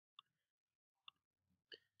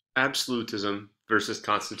Absolutism versus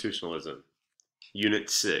Constitutionalism, Unit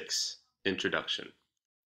 6, Introduction.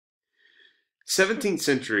 17th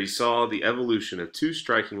century saw the evolution of two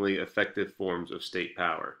strikingly effective forms of state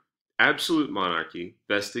power: absolute monarchy,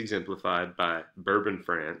 best exemplified by Bourbon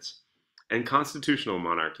France, and constitutional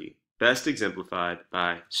monarchy, best exemplified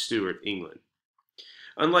by Stuart England.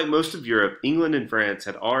 Unlike most of Europe, England and France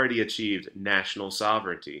had already achieved national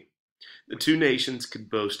sovereignty. The two nations could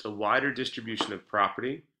boast a wider distribution of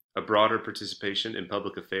property, a broader participation in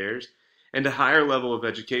public affairs, and a higher level of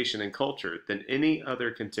education and culture than any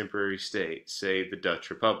other contemporary state save the Dutch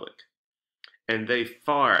Republic. And they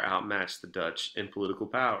far outmatched the Dutch in political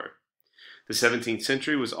power. The 17th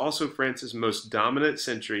century was also France's most dominant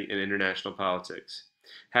century in international politics,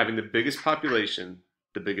 having the biggest population,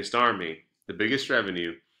 the biggest army, the biggest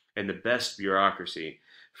revenue, and the best bureaucracy.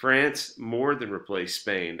 France more than replaced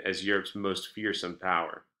Spain as Europe's most fearsome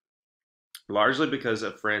power. Largely because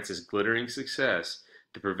of France's glittering success,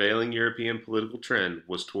 the prevailing European political trend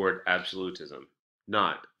was toward absolutism,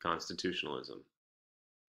 not constitutionalism.